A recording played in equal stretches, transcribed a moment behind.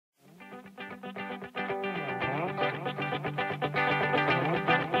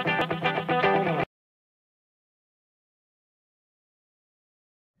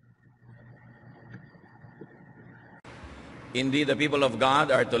Indeed, the people of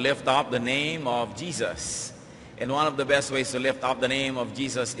God are to lift up the name of Jesus. And one of the best ways to lift up the name of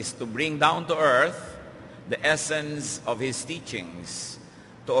Jesus is to bring down to earth the essence of His teachings,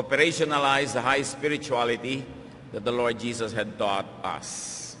 to operationalize the high spirituality that the Lord Jesus had taught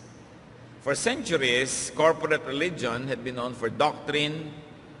us. For centuries, corporate religion had been known for doctrine,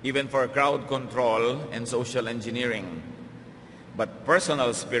 even for crowd control and social engineering. But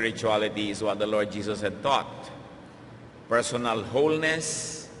personal spirituality is what the Lord Jesus had taught. Personal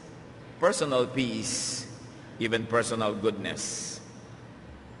wholeness, personal peace, even personal goodness.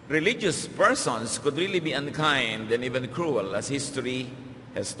 Religious persons could really be unkind and even cruel, as history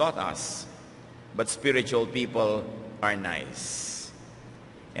has taught us. But spiritual people are nice.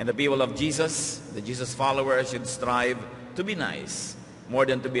 And the people of Jesus, the Jesus followers, should strive to be nice, more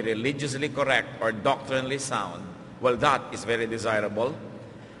than to be religiously correct or doctrinally sound. Well, that is very desirable.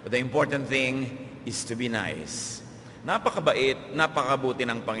 But the important thing is to be nice. Napakabait, napakabuti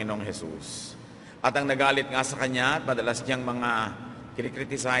ng Panginoong Jesus. At ang nagalit nga sa Kanya, at madalas niyang mga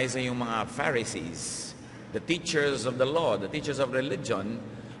kinikriticize yung mga Pharisees, the teachers of the law, the teachers of religion,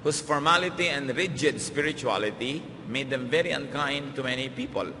 whose formality and rigid spirituality made them very unkind to many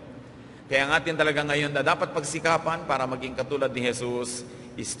people. Kaya ang atin talaga ngayon na dapat pagsikapan para maging katulad ni Jesus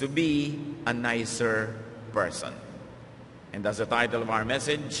is to be a nicer person. And that's the title of our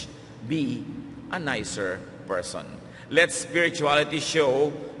message, Be a Nicer Person. Let spirituality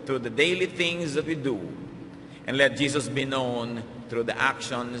show through the daily things that we do, and let Jesus be known through the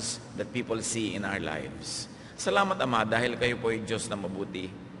actions that people see in our lives. Salamat, Ama, dahil kayo po ay Diyos na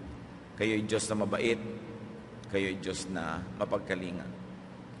mabuti, kayo ay Diyos na mabait, kayo ay Diyos na mapagkalinga.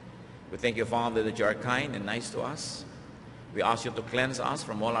 We thank you, Father, that you are kind and nice to us. We ask you to cleanse us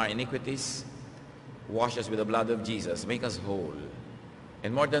from all our iniquities, wash us with the blood of Jesus, make us whole.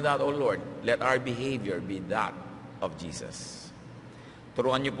 And more than that, O Lord, let our behavior be that of Jesus.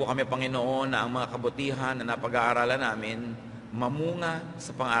 Turuan niyo po kami, Panginoon, na ang mga kabutihan na napag-aaralan namin mamunga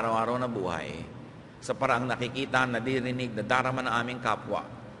sa pang-araw-araw na buhay, sa paraang nakikita, nadirinig, nadarama ng aming kapwa.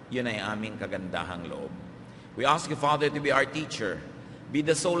 Yun ay aming kagandahang loob. We ask you, Father, to be our teacher. Be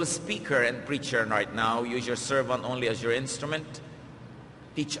the sole speaker and preacher right now. Use your servant only as your instrument.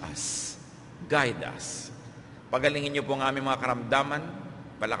 Teach us. Guide us. Pagalingin niyo po ang aming mga karamdaman.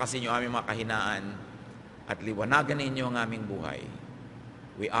 Palakasin niyo ang aming mga kahinaan. At liwanagan ninyo ang aming buhay.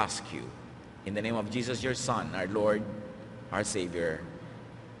 We ask you, in the name of Jesus, your Son, our Lord, our Savior.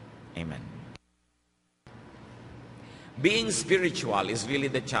 Amen. Being spiritual is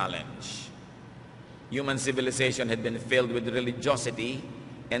really the challenge. Human civilization had been filled with religiosity,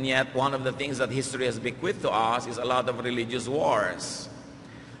 and yet one of the things that history has bequeathed to us is a lot of religious wars.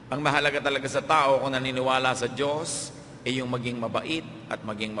 Ang mahalaga talaga sa tao kung naniniwala sa Diyos ay yung maging mabait at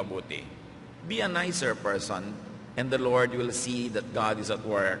maging mabuti. Be a nicer person, and the Lord will see that God is at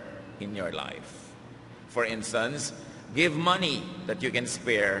work in your life. For instance, give money that you can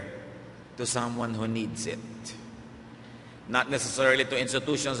spare to someone who needs it. Not necessarily to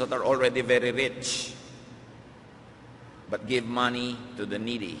institutions that are already very rich, but give money to the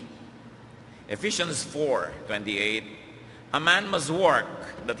needy. Ephesians 4:28, a man must work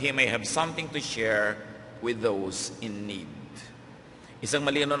that he may have something to share with those in need. Isang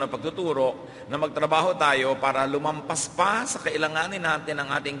malinaw na pagtuturo na magtrabaho tayo para lumampas pa sa kailanganin natin ang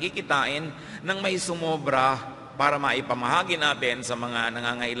ating kikitain nang may sumobra para maipamahagi natin sa mga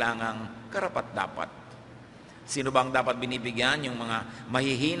nangangailangang karapat-dapat. Sino bang dapat binibigyan? Yung mga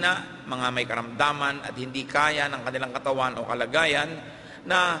mahihina, mga may karamdaman at hindi kaya ng kanilang katawan o kalagayan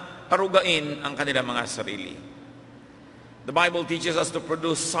na arugain ang kanilang mga sarili. The Bible teaches us to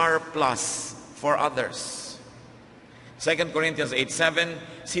produce surplus for others. 2 Corinthians 8:7,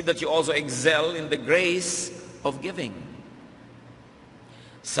 see that you also excel in the grace of giving.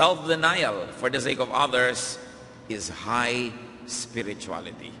 Self-denial for the sake of others is high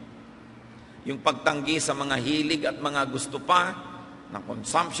spirituality. Yung pagtanggi sa mga hilig at mga gusto pa ng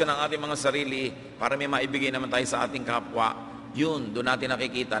consumption ng ating mga sarili para may maibigay naman tayo sa ating kapwa, yun, doon natin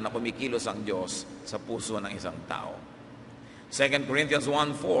nakikita na kumikilos ang Diyos sa puso ng isang tao. 2 Corinthians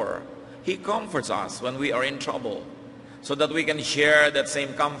 1:4, He comforts us when we are in trouble, so that we can share that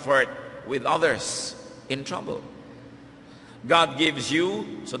same comfort with others in trouble. God gives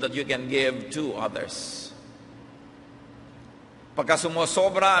you so that you can give to others. Pagka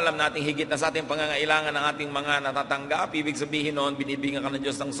sumusobra, alam natin higit na sa ating pangangailangan ng ating mga natatanggap, ibig sabihin noon, binibigyan ka ng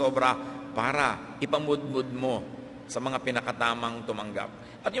Diyos ng sobra para ipamudmud mo sa mga pinakatamang tumanggap.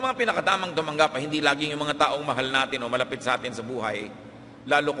 At yung mga pinakatamang tumanggap ay hindi laging yung mga taong mahal natin o malapit sa atin sa buhay,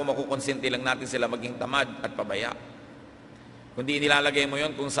 lalo kung makukonsinti lang natin sila maging tamad at pabaya. Kundi nilalagay mo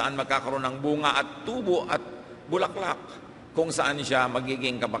yon kung saan magkakaroon ng bunga at tubo at bulaklak. kung saan siya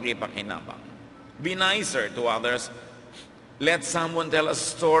magiging kapaki-pakinabang. Be nicer to others. Let someone tell a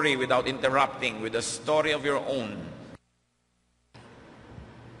story without interrupting with a story of your own.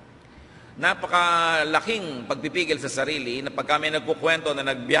 Napakalaking pagpipigil sa sarili na pagka may nagkukwento na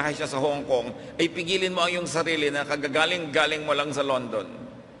nagbiyahe siya sa Hong Kong, ay pigilin mo ang iyong sarili na kagagaling-galing mo lang sa London.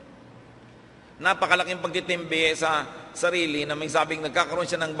 Napakalaking pagtitimbi sa sarili na may sabing nagkakaroon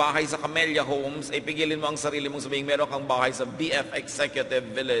siya ng bahay sa Camellia Homes, ay pigilin mo ang sarili mong sabihin meron kang bahay sa BF Executive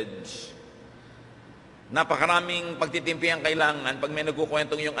Village. Napakaraming pagtitimpi ang kailangan pag may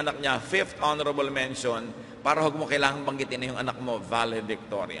nagkukwentong yung anak niya, 5th honorable mention, para huwag mo kailangan banggitin na yung anak mo,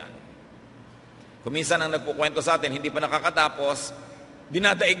 valedictorian. Kung minsan ang nagkukwento sa atin, hindi pa nakakatapos,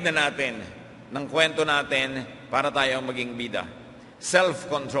 dinadaig na natin ng kwento natin para tayo maging bida.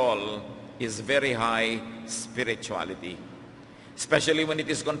 Self-control is very high spirituality. Especially when it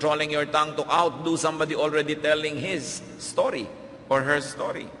is controlling your tongue to outdo somebody already telling his story or her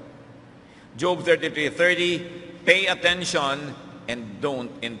story. Job 33:30, pay attention and don't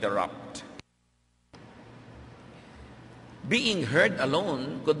interrupt. Being heard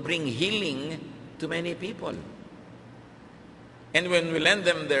alone could bring healing to many people. And when we lend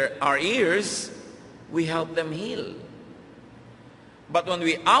them our ears, we help them heal. But when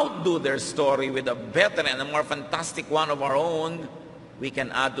we outdo their story with a better and a more fantastic one of our own, we can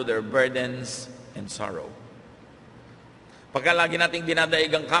add to their burdens and sorrow. Pagka lagi nating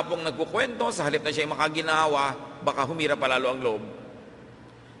dinadaig ang kapong nagkukwento, sa halip na siya makaginawa, baka humira palalo ang loob.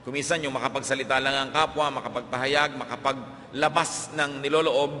 Kumisan yung makapagsalita lang ang kapwa, makapagpahayag, makapaglabas ng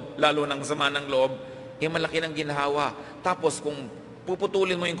niloloob, lalo ng sama ng loob, malaki ng ginhawa. Tapos kung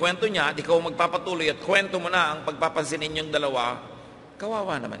puputulin mo yung kwento niya at ikaw magpapatuloy at kwento mo na ang pagpapansin ninyong dalawa,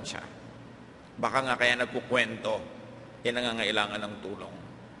 kawawa naman siya. Baka nga kaya nagkukwento, nangangailangan ng tulong.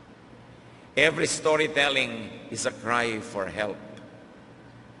 Every storytelling is a cry for help.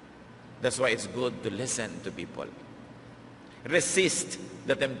 That's why it's good to listen to people. Resist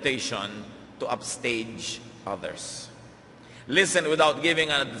the temptation to upstage others. Listen without giving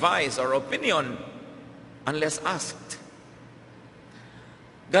an advice or opinion unless asked.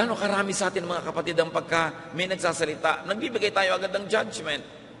 Gaano karami sa atin mga kapatid ang pagka may nagsasalita, nagbibigay tayo agad ng judgment,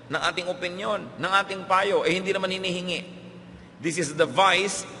 ng ating opinion, ng ating payo, hindi naman hinihingi. This is the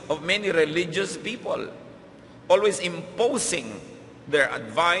vice of many religious people, always imposing their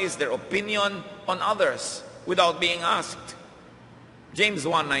advice, their opinion on others without being asked. James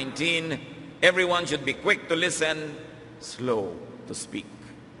 1:19, everyone should be quick to listen, slow to speak.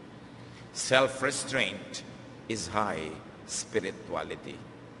 Self-restraint is high spirituality.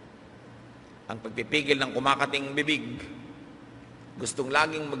 Ang pagpipigil ng kumakating bibig, gustong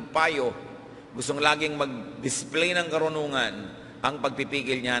laging magpayo, gustong laging mag-display ng karunungan, ang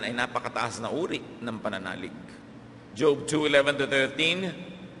pagpipigil niyan ay napakataas na uri ng pananalig. Job 2:11-13,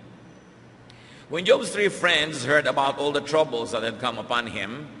 when Job's 3 friends heard about all the troubles that had come upon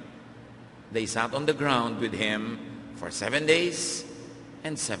him, they sat on the ground with him for 7 days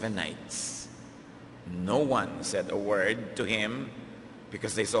and 7 nights. No one said a word to him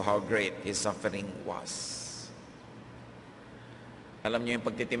because they saw how great his suffering was. Alam niyo yung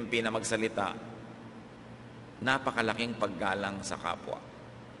pagtitimpi na magsalita, napakalaking paggalang sa kapwa.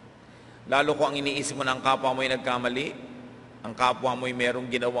 Lalo ko ang iniisip mo ng kapwa mo'y nagkamali, ang kapwa mo'y merong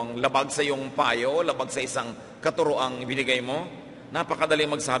ginawang labag sa iyong payo, labag sa isang katuroang ibinigay mo, napakadali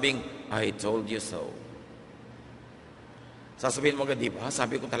magsabing, I told you so. Sasabihin mo agad, di ba?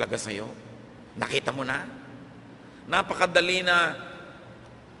 Sabi ko talaga sa iyo. Nakita mo na? Napakadali na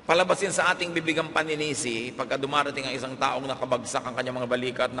palabasin sa ating bibigang paninisi pagka dumarating ang isang taong nakabagsak ang kanyang mga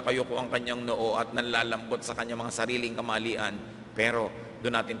balikat, nakayuko ang kanyang noo at nanlalambot sa kanyang mga sariling kamalian. Pero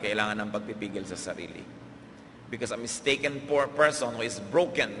doon natin kailangan ng pagpipigil sa sarili. Because a mistaken poor person who is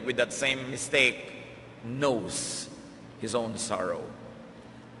broken with that same mistake knows his own sorrow.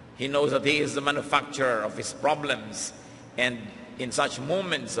 He knows that he is the manufacturer of his problems, and in such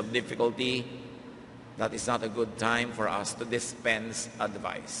moments of difficulty, that is not a good time for us to dispense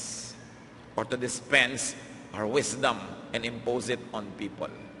advice or to dispense our wisdom and impose it on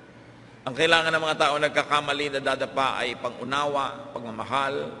people. Ang kailangan ng mga tao nagkakamali na dadapa ay pag-unawa,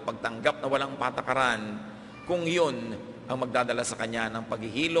 pagmamahal, pagtanggap na walang patakaran, kung yun ang magdadala sa kanya ng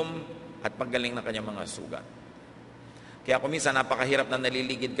paghihilom at paggaling ng kanyang mga sugat. Kaya kung minsan napakahirap na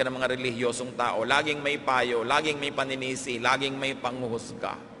naliligid ka ng mga relihiyosong tao, laging may payo, laging may paninisi, laging may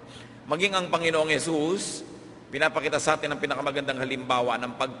panghuhusga. Maging ang Panginoong Yesus, pinapakita sa atin ang pinakamagandang halimbawa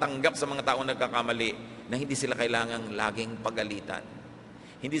ng pagtanggap sa mga taong nagkakamali na hindi sila kailangang laging pagalitan.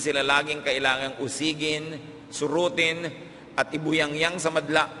 Hindi sila laging kailangang usigin, surutin, at ibuyangyang sa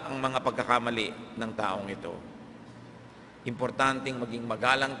madla ang mga pagkakamali ng taong ito. Importanteng maging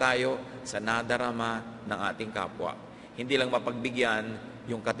magalang tayo sa nadarama ng ating kapwa. Hindi lang mapagbigyan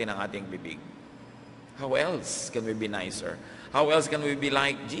yung kati ng ating bibig. How else can we be nicer? How else can we be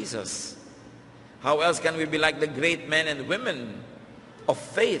like Jesus? How else can we be like the great men and women of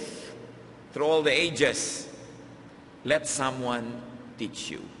faith through all the ages? Let someone teach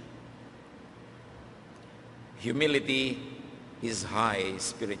you. Humility is high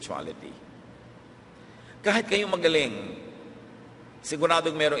spirituality. Kahit kayo magaling,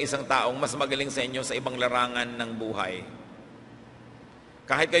 siguradong merong isang taong mas magaling sa inyo sa ibang larangan ng buhay.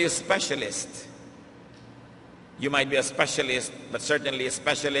 Kahit kayo specialist, you might be a specialist, but certainly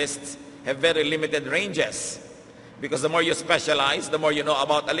specialists have very limited ranges. Because the more you specialize, the more you know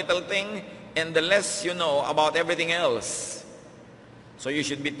about a little thing, and the less you know about everything else. So you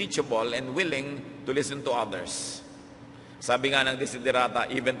should be teachable and willing to listen to others. Sabi nga ng desiderata,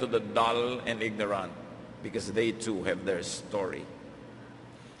 even to the dull and ignorant, because they too have their story.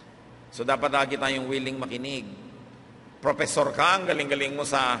 So dapat lagi tayong willing makinig. Professor ka, ang galing-galing mo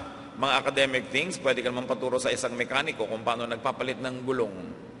sa mga academic things, pwede ka naman paturo sa isang mekaniko kung paano nagpapalit ng gulong.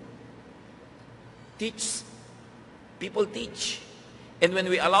 Teach. People teach. And when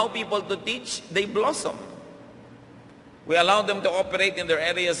we allow people to teach, they blossom. We allow them to operate in their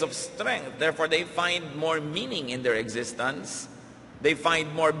areas of strength. Therefore, they find more meaning in their existence. They find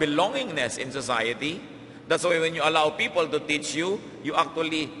more belongingness in society. That's why when you allow people to teach you, you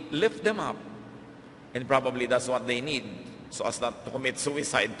actually lift them up. And probably that's what they need, so as not to commit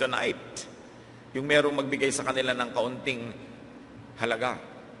suicide tonight. Yung merong magbigay sa kanila ng kaunting halaga.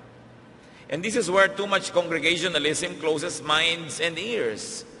 And this is where too much congregationalism closes minds and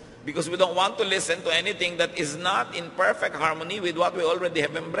ears. Because we don't want to listen to anything that is not in perfect harmony with what we already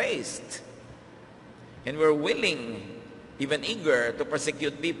have embraced. And we're willing, even eager, to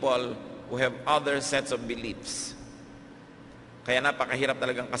persecute people who have other sets of beliefs. Kaya napakahirap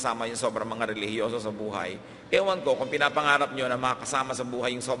talagang kasama yung sobrang mga relihiyoso sa buhay. Ewan ko kung pinapangarap nyo na makasama sa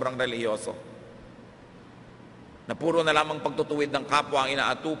buhay yung sobrang relihiyoso. Na puro na lamang pagtutuwid ng kapwa ang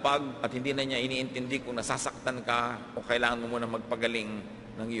inaatupag at hindi na niya iniintindi kung nasasaktan ka o kailangan mo muna magpagaling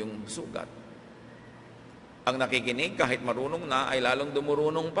ng iyong sugat. Ang nakikinig kahit marunong na ay lalong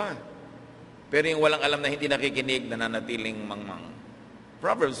dumurunong pa. Pero yung walang alam na hindi nakikinig, nananatiling mangmang.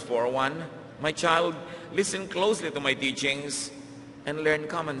 Proverbs 4:1, "My child, listen closely to my teachings and learn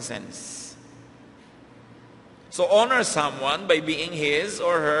common sense." So honor someone by being his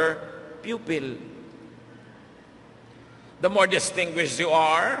or her pupil. The more distinguished you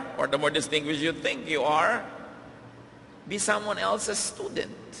are, or the more distinguished you think you are, be someone else's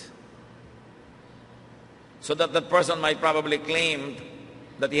student. So that that person might probably claim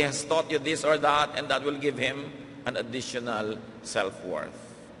that he has taught you this or that, and that will give him an additional self-worth.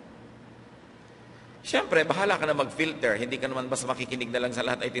 Siyempre, bahala ka na mag-filter. Hindi ka naman basta makikinig na lang sa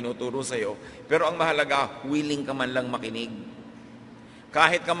lahat ay tinuturo sa'yo. Pero ang mahalaga, willing ka man lang makinig.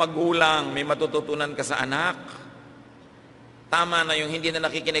 Kahit ka magulang, may matututunan ka sa anak. Tama na yung hindi na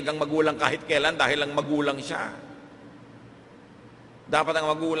nakikinig ang magulang kahit kailan dahil lang magulang siya. Dapat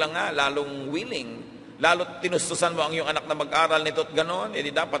ang magulang nga, lalong willing. Lalo't tinustusan mo ang iyong anak na mag-aral nito at gano'n,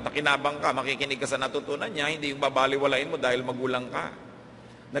 edi dapat nakinabang ka, makikinig ka sa natutunan niya, hindi yung babaliwalain mo dahil magulang ka.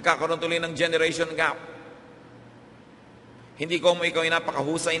 Nagkakaroon tuloy ng generation gap. Hindi ko mo ikaw ay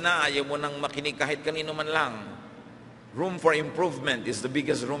napakahusay na, ayaw mo nang makinig kahit kanino man lang. Room for improvement is the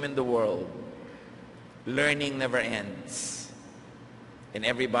biggest room in the world. Learning never ends. And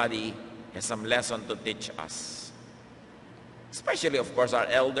everybody has some lesson to teach us. Especially, of course, our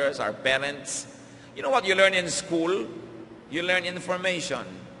elders, our parents. You know what you learn in school? You learn information.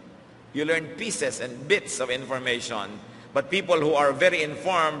 You learn pieces and bits of information. But people who are very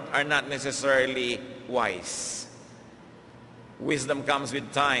informed are not necessarily wise. Wisdom comes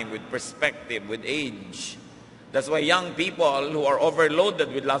with time, with perspective, with age. That's why young people who are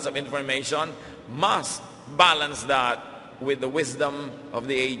overloaded with lots of information must balance that with the wisdom of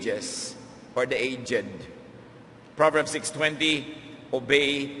the ages or the aged. Proverbs 6:20,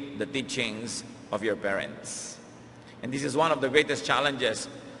 obey the teachings of your parents. And this is one of the greatest challenges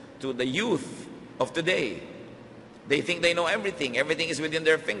to the youth of today. They think they know everything. Everything is within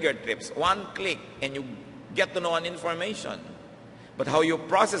their fingertips. One click and you get to know an information. But how you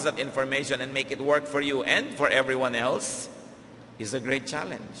process that information and make it work for you and for everyone else is a great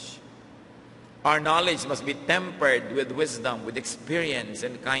challenge. Our knowledge must be tempered with wisdom, with experience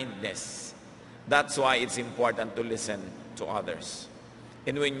and kindness. That's why it's important to listen to others.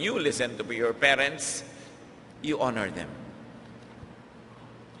 And when you listen to your parents, you honor them.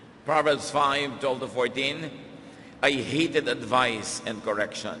 Proverbs 5:12-14, I hated advice and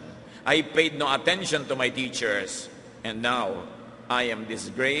correction. I paid no attention to my teachers. And now, I am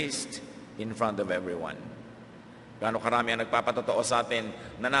disgraced in front of everyone. Gaano karami ang nagpapatotoo sa atin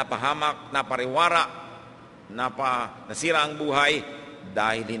na napahamak, napariwara, nasira ang buhay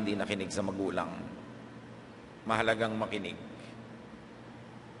dahil hindi nakinig sa magulang. Mahalagang makinig.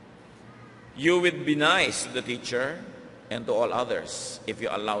 You would be nice to the teacher and to all others if you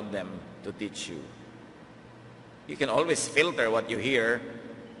allowed them to teach you. You can always filter what you hear,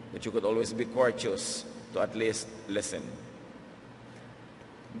 but you could always be courteous to at least listen.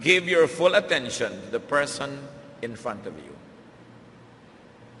 Give your full attention to the person in front of you.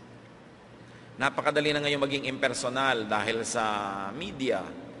 Napakadali na ngayon maging impersonal dahil sa media,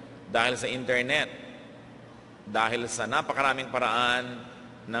 dahil sa internet, dahil sa napakaraming paraan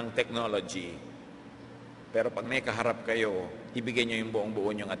ng technology. Pero pag may kaharap kayo, ibigay nyo yung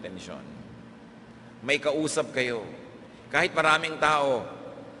buong-buo nyong atensyon. May kausap kayo. Kahit maraming tao,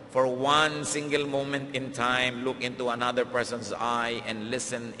 for one single moment in time, look into another person's eye and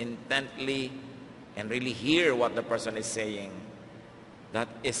listen intently and really hear what the person is saying.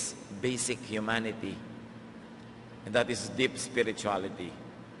 That is basic humanity. And that is deep spirituality.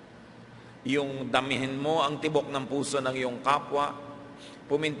 Yung damihin mo ang tibok ng puso ng iyong kapwa,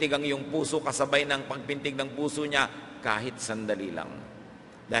 pumintig ang iyong puso kasabay ng pagpintig ng puso niya kahit sandali lang.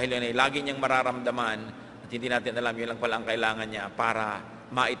 Dahil yun ay lagi niyang mararamdaman at hindi natin alam yun lang pala ang kailangan niya para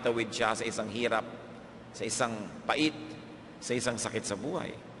maitawid siya sa isang hirap, sa isang pait, sa isang sakit sa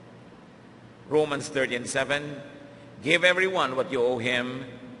buhay. Romans 13:7, give everyone what you owe him.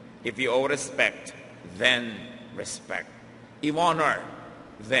 If you owe respect, then respect. If honor,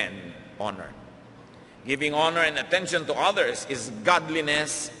 then honor. Giving honor and attention to others is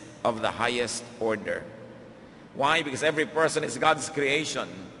godliness of the highest order. Why? Because every person is God's creation.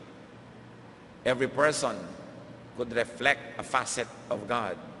 Every person could reflect a facet of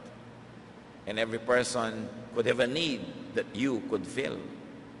God. And every person could have a need that you could fill.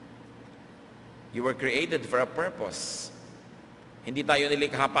 You were created for a purpose. Hindi tayo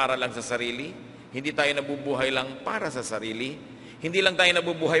nilikha para lang sa sarili. Hindi tayo nabubuhay lang para sa sarili. Hindi lang tayo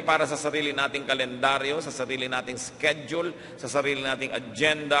nabubuhay para sa sarili nating kalendaryo, sa sarili nating schedule, sa sarili nating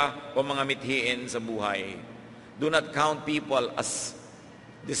agenda o mga mithiin sa buhay. Do not count people as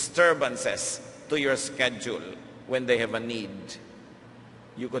disturbances to your schedule when they have a need.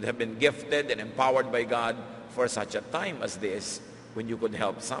 You could have been gifted and empowered by God for such a time as this when you could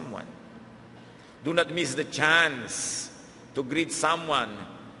help someone. Do not miss the chance to greet someone,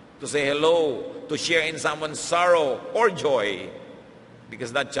 to say hello, to share in someone's sorrow or joy,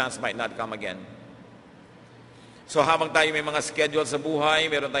 because that chance might not come again. So habang tayo may mga schedule sa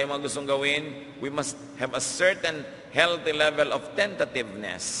buhay, meron tayong mga gustong gawin, we must have a certain healthy level of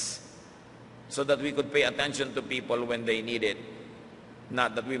tentativeness so that we could pay attention to people when they need it.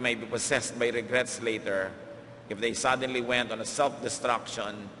 Not that we may be possessed by regrets later if they suddenly went on a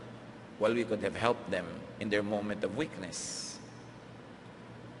self-destruction. Well, we could have helped them in their moment of weakness.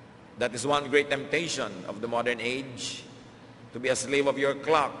 That is one great temptation of the modern age, to be a slave of your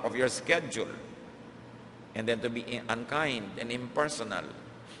clock, of your schedule, and then to be unkind and impersonal.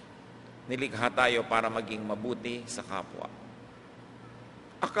 Nilikha tayo para maging mabuti sa kapwa.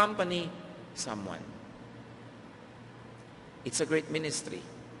 Accompany someone. It's a great ministry.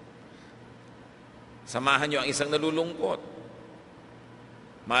 Samahan nyo ang isang nalulungkot.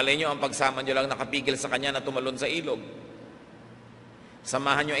 Malay nyo, ang pagsama nyo lang nakapigil sa kanya na tumalon sa ilog.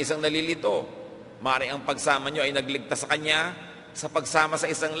 Samahan nyo ang isang nalilito. Maaari ang pagsama nyo ay nagligtas sa kanya sa pagsama sa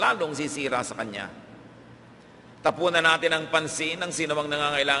isang lalong sisira sa kanya. Tapunan natin ang pansin ng sino mang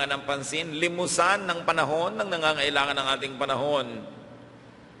nangangailangan ng pansin. Limusan ng panahon ng nangangailangan ng ating panahon.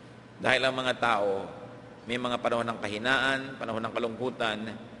 Dahil ang mga tao, may mga panahon ng kahinaan, panahon ng kalungkutan,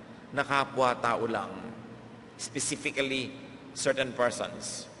 na kapwa-tao lang. Specifically, certain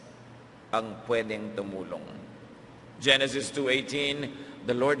persons ang pwedeng tumulong. Genesis 2:18,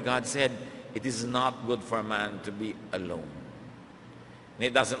 the Lord God said, it is not good for man to be alone. And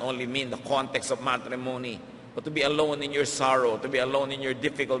it doesn't only mean the context of matrimony, but to be alone in your sorrow, to be alone in your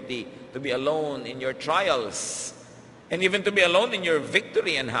difficulty, to be alone in your trials, and even to be alone in your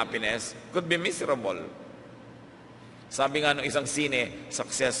victory and happiness could be miserable. Sabi nga ng isang sine,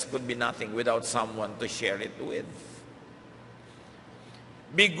 success could be nothing without someone to share it with.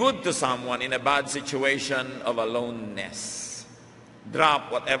 Be good to someone in a bad situation of aloneness. Drop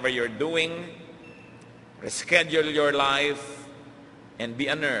whatever you're doing, reschedule your life, and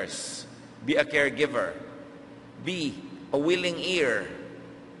be a nurse, be a caregiver, be a willing ear,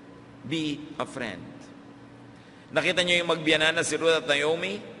 be a friend. Nakita niyo yung magbiyanan na si Ruth at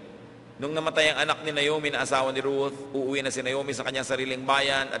Naomi? Nung namatay ang anak ni Naomi na asawa ni Ruth, uuwi na si Naomi sa kanyang sariling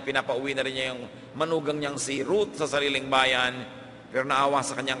bayan at pinapauwi na rin niya yung manugang niyang si Ruth sa sariling bayan. Pero naawa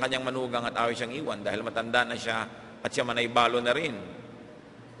sa kanyang manugang at ayaw siyang iwan dahil matanda na siya at siya manaybalo na rin.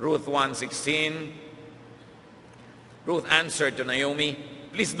 Ruth 1:16, Ruth answered to Naomi,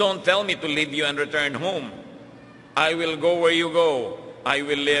 "Please don't tell me to leave you and return home. I will go where you go. I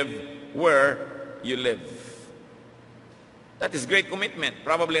will live where you live." That is great commitment.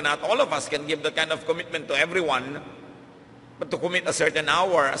 Probably not all of us can give that kind of commitment to everyone, but to commit a certain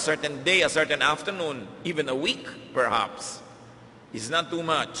hour, a certain day, a certain afternoon, even a week perhaps, is not too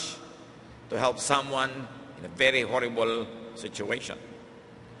much to help someone in a very horrible situation.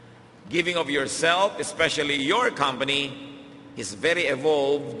 Giving of yourself, especially your company, is very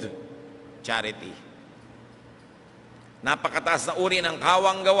evolved charity. Napakataas na uri ng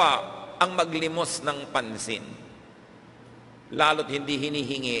kawang gawa ang maglimos ng pansin. Lalo't hindi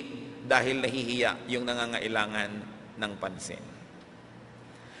hinihingi dahil nahihiya yung nangangailangan ng pansin.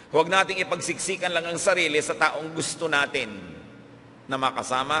 Huwag nating ipagsiksikan lang ang sarili sa taong gusto natin na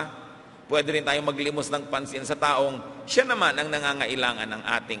makasama. Pwede rin tayong maglimos ng pansin sa taong siya naman ang nangangailangan ng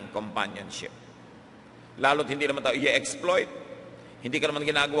ating companionship. Lalo't hindi naman tayo i-exploit. Hindi ka naman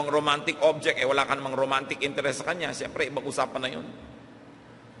ginagawang romantic object, wala ka namang romantic interest sa kanya. Siyempre, ibang usapan na yun.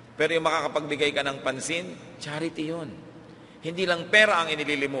 Pero yung makakapagbigay ka ng pansin, charity yun. Hindi lang pera ang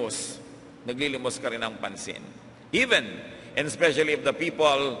inililimos, naglilimos ka rin ng pansin. Even, and especially if the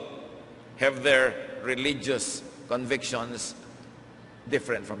people have their religious convictions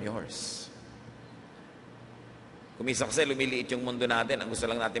different from yours. Kumisa kasi lumiliit yung mundo natin, ang gusto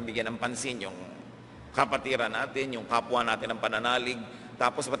lang natin bigyan ng pansin, yung kapatiran natin, yung kapwa natin ng pananalig,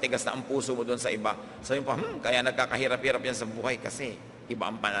 tapos matigas na ang puso mo doon sa iba. Sabi mo pa, kaya nagkakahirap-hirap yan sa buhay kasi iba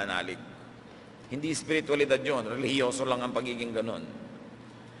ang pananalig. Hindi spiritualidad yun, relihiyoso lang ang pagiging ganun.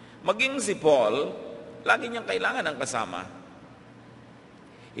 Maging si Paul, lagi niyang kailangan ng kasama.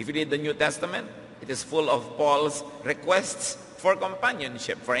 If you read the New Testament, it is full of Paul's requests for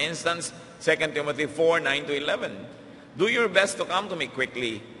companionship. For instance, 2 Timothy 4:9-11. Do your best to come to me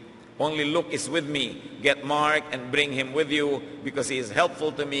quickly. Only Luke is with me. Get Mark and bring him with you because he is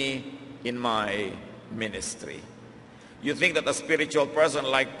helpful to me in my ministry. You think that a spiritual person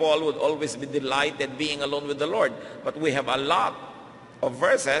like Paul would always be delighted being alone with the Lord. But we have a lot of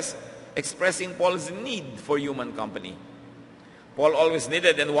verses expressing Paul's need for human company. Paul always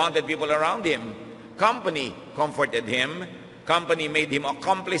needed and wanted people around him. Company comforted him. Company made him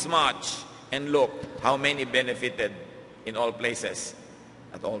accomplish much. And look how many benefited in all places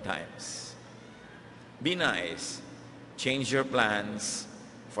at all times. Be nice. Change your plans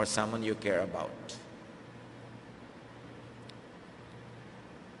for someone you care about.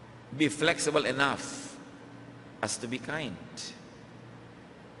 Be flexible enough as to be kind.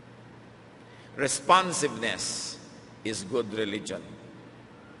 Responsiveness is good religion.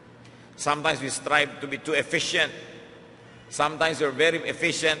 Sometimes we strive to be too efficient. Sometimes we're very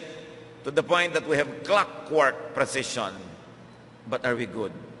efficient to the point that we have clockwork precision. But are we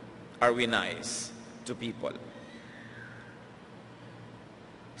good? Are we nice to people?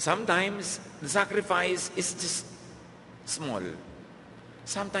 Sometimes the sacrifice is just small.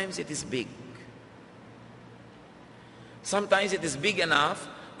 Sometimes it is big. Sometimes it is big enough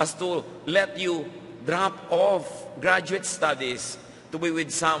as to let you drop off graduate studies to be with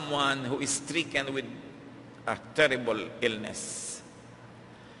someone who is stricken with a terrible illness.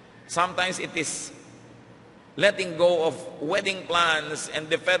 Sometimes it is letting go of wedding plans and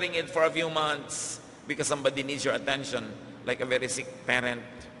deferring it for a few months because somebody needs your attention, like a very sick parent.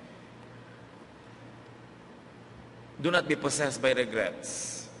 Do not be possessed by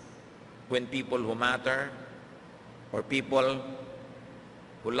regrets when people who matter or people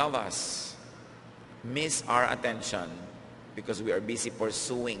who love us miss our attention because we are busy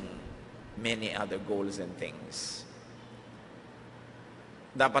pursuing many other goals and things.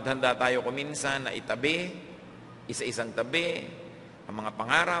 Dapat handa tayo kuminsan na itabi, isa-isang tabi, ang mga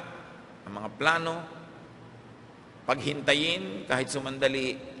pangarap, ang mga plano, paghintayin kahit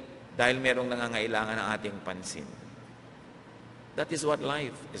sumandali dahil merong nangangailangan ng ating pansin. That is what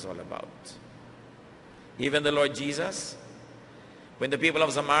life is all about. Even the Lord Jesus, when the people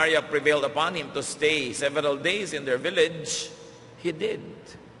of Samaria prevailed upon him to stay several days in their village, he did.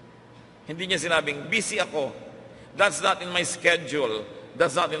 Hindi niya sinabing, busy ako. That's not in my schedule.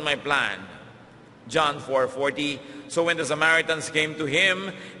 That's not in my plan. John 4:40. So when the Samaritans came to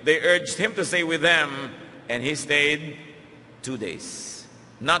him, they urged him to stay with them, and he stayed 2 days.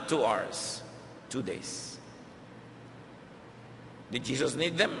 Not 2 hours, 2 days. Did Jesus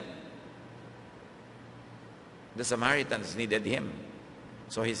need them? The Samaritans needed him.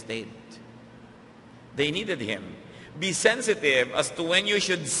 So he stayed. They needed him. Be sensitive as to when you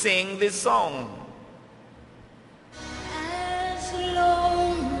should sing this song. As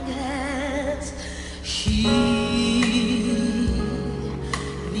long as she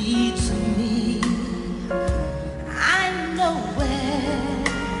leads me, I know where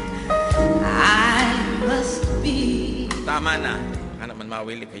I must be. Tama na. Baka naman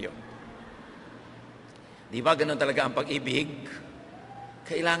mawili kayo. Di ba ganun talaga ang pag-ibig?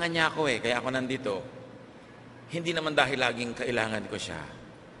 Kailangan niya ako kaya ako nandito. Hindi naman dahil laging kailangan ko siya.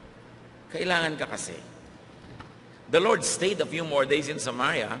 Kailangan ka kasi. The Lord stayed a few more days in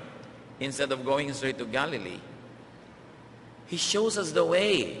Samaria instead of going straight to Galilee. He shows us the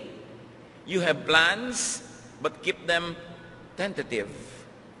way. You have plans, but keep them tentative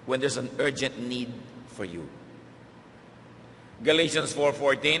when there's an urgent need for you. Galatians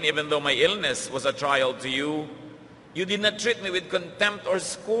 4:14, even though my illness was a trial to you, you did not treat me with contempt or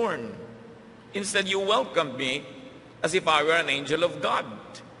scorn. Instead, you welcomed me as if I were an angel of God.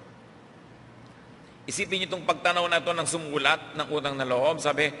 Isipin niyo itong pagtanaw na ito ng sumulat ng utang na loob.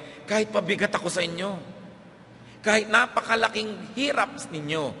 Sabi, kahit pabigat ako sa inyo, kahit napakalaking hirap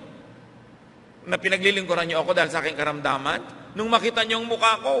ninyo, na pinaglilingkuran niyo ako dahil sa aking karamdaman, nung makita niyo ang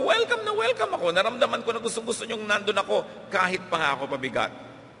mukha ko, welcome na welcome ako. Naramdaman ko na gusto niyo nandun ako, kahit pa nga ako pabigat.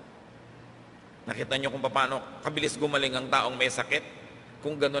 Nakita niyo kung paano kabilis gumaling ang taong may sakit,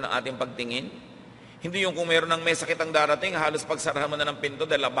 kung gano'n ang ating pagtingin. Hindi yung kung meron ng may sakit ang darating, halos pagsarahan mo na ng pinto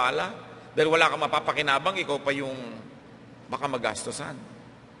dahil abala, dahil wala kang mapapakinabang, ikaw pa yung baka magastosan.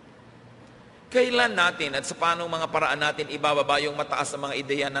 Kailan natin at sa paano mga paraan natin ibababa yung mataas na mga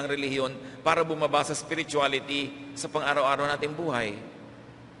ideya ng relihiyon para bumaba sa spirituality sa pang-araw-araw nating buhay?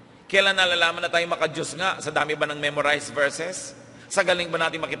 Kailan nalalaman na tayo maka-Diyos nga? Sa dami ba ng memorized verses? Sa galing ba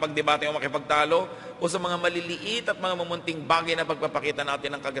natin makipagdebate o makipagtalo? O sa mga maliliit at mga mamunting bagay na pagpapakita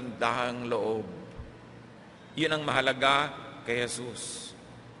natin ng kagandahang loob? Yun ang mahalaga kay Jesus.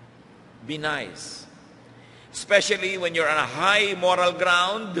 Be nice. Especially when you're on a high moral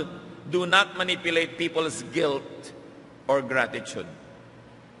ground, do not manipulate people's guilt or gratitude.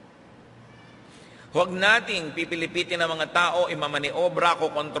 Huwag nating pipilipitin ng mga tao, imamaniobra,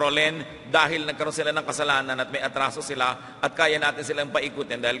 kukontrolin dahil nagkaroon sila ng kasalanan at may atraso sila at kaya natin silang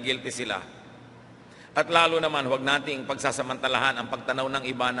paikutin dahil guilty sila. At lalo naman, huwag nating pagsasamantalahan ang pagtanaw ng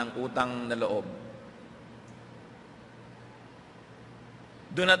iba ng utang na loob.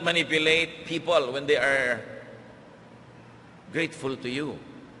 Do not manipulate people when they are grateful to you,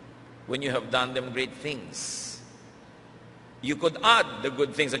 when you have done them great things. You could add the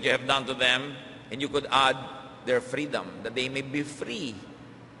good things that you have done to them, and you could add their freedom, that they may be free,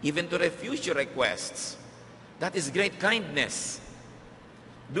 even to refuse your requests. That is great kindness.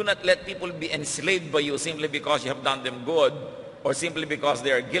 Do not let people be enslaved by you simply because you have done them good, or simply because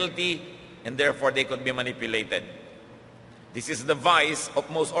they are guilty, and therefore they could be manipulated. This is the vice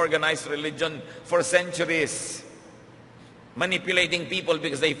of most organized religion for centuries. Manipulating people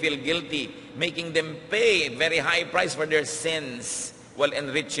because they feel guilty, making them pay a very high price for their sins while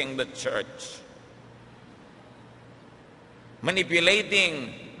enriching the church.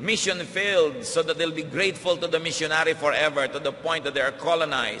 Manipulating mission fields so that they'll be grateful to the missionary forever to the point that they are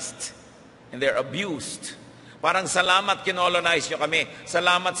colonized and they're abused. Parang salamat kinolonize nyo kami.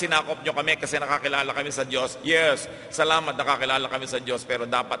 Salamat sinakop nyo kami kasi nakakilala kami sa Diyos. Yes, salamat nakakilala kami sa Diyos pero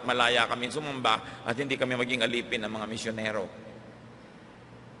dapat malaya kami sumamba at hindi kami maging alipin ng mga misyonero.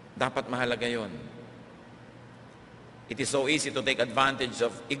 Dapat mahalaga yon. It is so easy to take advantage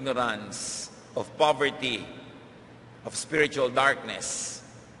of ignorance, of poverty, of spiritual darkness.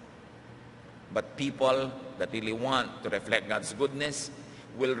 But people that really want to reflect God's goodness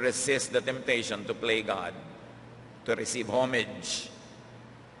will resist the temptation to play God, to receive homage,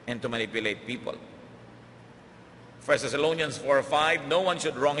 and to manipulate people. 1 Thessalonians 4:5, no one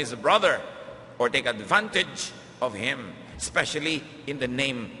should wrong his brother or take advantage of him, especially in the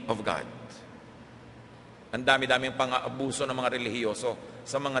name of God. Ang dami-daming pang-aabuso ng mga relihiyoso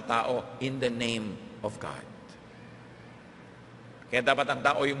sa mga tao in the name of God. Kaya dapat ang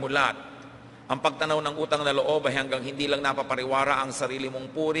tao yung mulat. Ang pagtanaw ng utang na loob ay hanggang hindi lang napapariwara ang sarili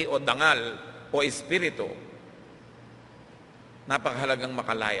mong puri o dangal o espiritu. Napakahalagang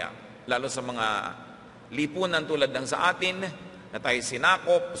makalaya. Lalo sa mga lipunan tulad ng sa atin, na tayo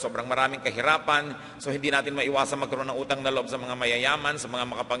sinakop, sobrang maraming kahirapan, so hindi natin maiwasan magkaroon ng utang na loob sa mga mayayaman, sa mga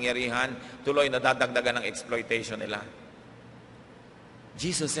makapangyarihan, tuloy na dadagdagan ng exploitation nila.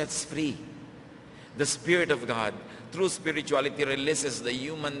 Jesus sets free. The Spirit of God, through spirituality, releases the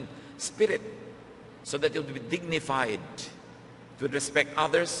human spirit so that it will be dignified to respect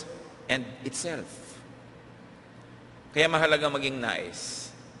others and itself. Kaya mahalaga maging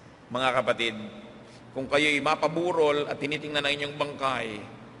nice. Mga kapatid, kung kayo'y mapaburol at tinitingnan na inyong bangkay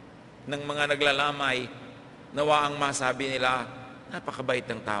ng mga naglalamay, nawa ang masabi nila, napakabait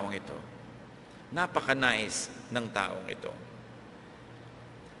ng taong ito. Napaka-nice ng taong ito.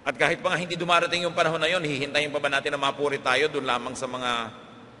 At kahit pa nga hindi dumarating yung panahon na yun, hihintayin pa ba natin na mapuri tayo doon lamang sa mga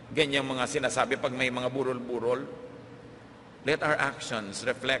ganyang mga sinasabi pag may mga burol-burol? Let our actions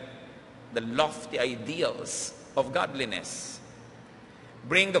reflect the lofty ideals of godliness.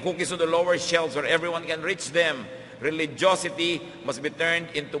 Bring the cookies to the lower shelves where everyone can reach them. Religiosity must be turned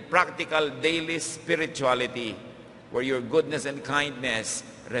into practical daily spirituality where your goodness and kindness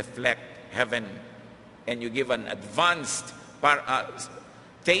reflect heaven and you give an advanced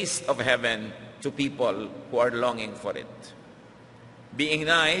taste of heaven to people who are longing for it. Being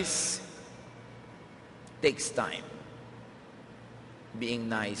nice takes time. Being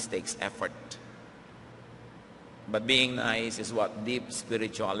nice takes effort. But being nice is what deep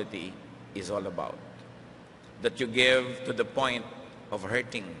spirituality is all about. That you give to the point of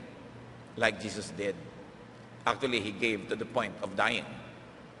hurting like Jesus did. Actually, He gave to the point of dying.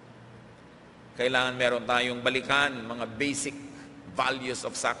 Kailangan meron tayong balikan mga basic values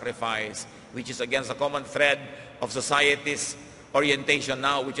of sacrifice, which is against the common thread of society's orientation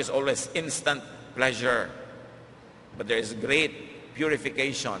now, which is always instant pleasure. But there is great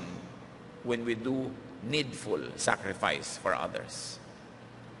purification when we do needful sacrifice for others.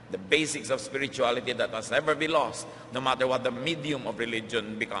 The basics of spirituality that must never be lost, no matter what the medium of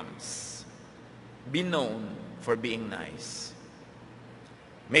religion becomes. Be known for being nice.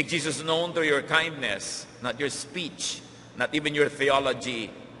 Make Jesus known through your kindness, not your speech, not even your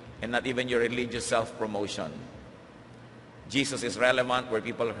theology, and not even your religious self-promotion. Jesus is relevant where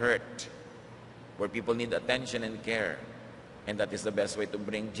people hurt, where people need attention and care. And that is the best way to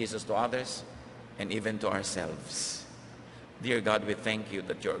bring Jesus to others and even to ourselves. Dear God, we thank you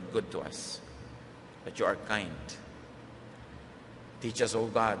that you are good to us, that you are kind. Teach us, O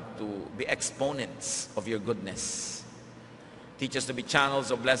God, to be exponents of your goodness. Teach us to be channels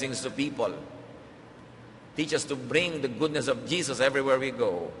of blessings to people. Teach us to bring the goodness of Jesus everywhere we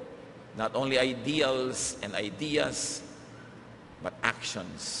go. Not only ideals and ideas, but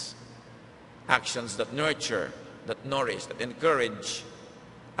actions. Actions that nurture, that nourish, that encourage.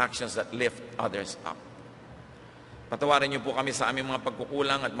 Actions that lift others up. Patawarin niyo po kami sa aming mga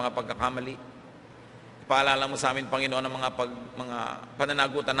pagkukulang at mga pagkakamali. Ipaalala mo sa amin, Panginoon, ang mga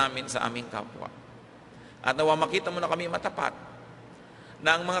pananagutan namin sa aming kapwa. At nawa makita mo na kami matapat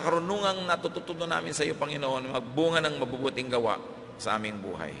na ang mga karunungang natututunan namin sa iyo, Panginoon, magbunga ng mabubuting gawa sa aming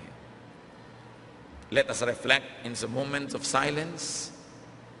buhay. Let us reflect in some moments of silence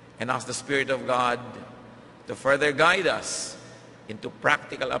and ask the Spirit of God to further guide us into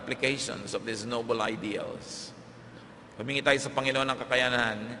practical applications of these noble ideals. Humingi tayo sa Panginoon ng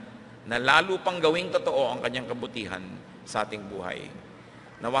kakayanan na lalo pang gawing totoo ang kanyang kabutihan sa ating buhay.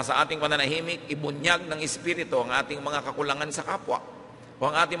 Nawa sa ating pananahimik, ibunyag ng Espiritu ang ating mga kakulangan sa kapwa o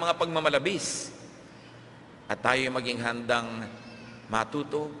ang ating mga pagmamalabis. At tayo maging handang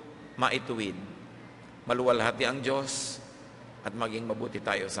matuto, maituwid, maluwalhati ang Diyos at maging mabuti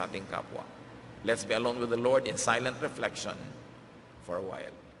tayo sa ating kapwa. Let's be alone with the Lord in silent reflection for a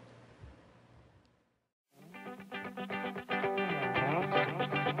while.